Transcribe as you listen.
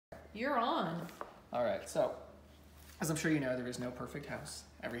you're on. All right, so as I'm sure you know, there is no perfect house.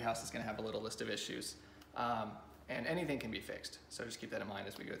 Every house is going to have a little list of issues, and anything can be fixed. So just keep that in mind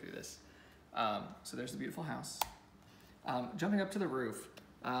as we go through this. So there's the beautiful house. Jumping up to the roof,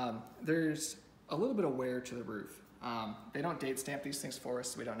 there's a little bit of wear to the roof. They don't date stamp these things for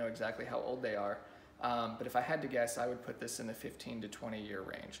us, so we don't know exactly how old they are. But if I had to guess, I would put this in the 15 to 20 year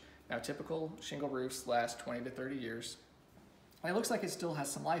range. Now, typical shingle roofs last 20 to 30 years. And it looks like it still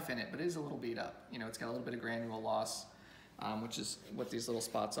has some life in it, but it is a little beat up. You know, it's got a little bit of granule loss, which is what these little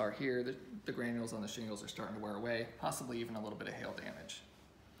spots are here. The granules on the shingles are starting to wear away, possibly even a little bit of hail damage.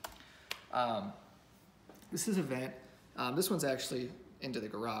 This is a vent. This one's actually into the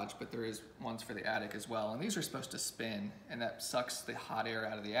garage, but there is ones for the attic as well. And these are supposed to spin, and that sucks the hot air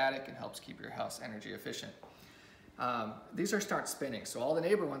out of the attic and helps keep your house energy efficient. These are start spinning, so all the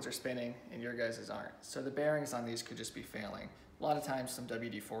neighbor ones are spinning and your guys's aren't. So the bearings on these could just be failing. A lot of times some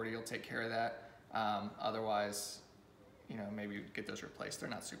WD-40 will take care of that. Otherwise, you know, maybe get those replaced. They're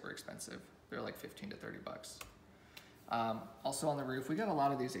not super expensive. They're like 15 to 30 bucks. Also on the roof, we got a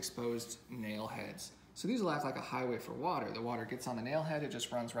lot of these exposed nail heads. So these will act like a highway for water. The water gets on the nail head, it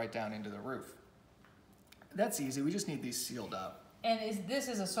just runs right down into the roof. That's easy, we just need these sealed up. And this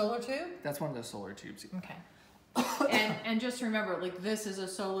is a solar tube? That's one of those solar tubes. Okay. and just remember, like, this is a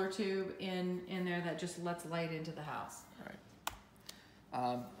solar tube in there that just lets light into the house. Right.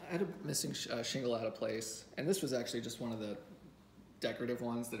 I had a missing shingle out of place, and this was actually just one of the decorative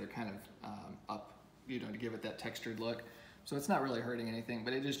ones that are kind of up, you know, to give it that textured look. So it's not really hurting anything,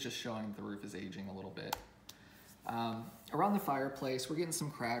 but it is just showing that the roof is aging a little bit. Around the fireplace, we're getting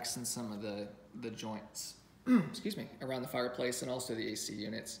some cracks in some of the joints, excuse me, around the fireplace and also the AC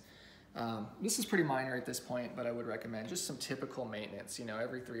units. This is pretty minor at this point, but I would recommend just some typical maintenance. You know,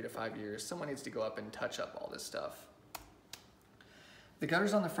 every 3 to 5 years, someone needs to go up and touch up all this stuff. The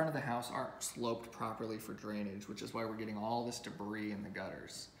gutters on the front of the house aren't sloped properly for drainage, which is why we're getting all this debris in the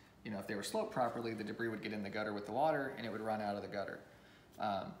gutters. You know, if they were sloped properly, the debris would get in the gutter with the water and it would run out of the gutter.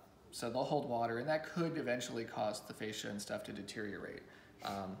 So they'll hold water, and that could eventually cause the fascia and stuff to deteriorate.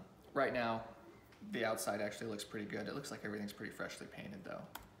 Right now, the outside actually looks pretty good. It looks like everything's pretty freshly painted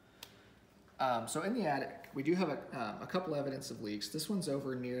though. So in the attic, we do have a couple evidence of leaks. This one's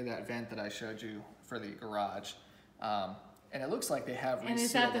over near that vent that I showed you for the garage. And it looks like they have resealed. And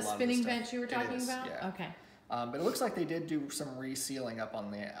is that the spinning vent you were talking about? Yeah. Okay. But it looks like they did do some resealing up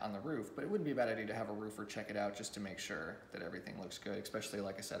on the roof, but it wouldn't be a bad idea to have a roofer check it out just to make sure that everything looks good, especially,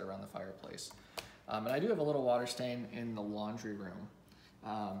 like I said, around the fireplace. And I do have a little water stain in the laundry room.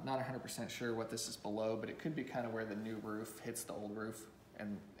 Not 100% sure what this is below, but it could be kind of where the new roof hits the old roof,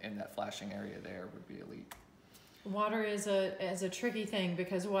 and in that flashing area there would be a leak. Water is a tricky thing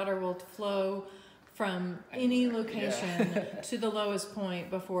because water will flow from any location to the lowest point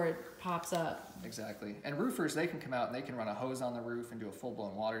before it pops up. Exactly. And roofers, they can come out and they can run a hose on the roof and do a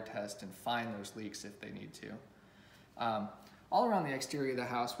full-blown water test and find those leaks if they need to. All around the exterior of the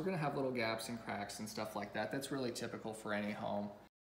house, we're going to have little gaps and cracks and stuff like that. That's really typical for any home.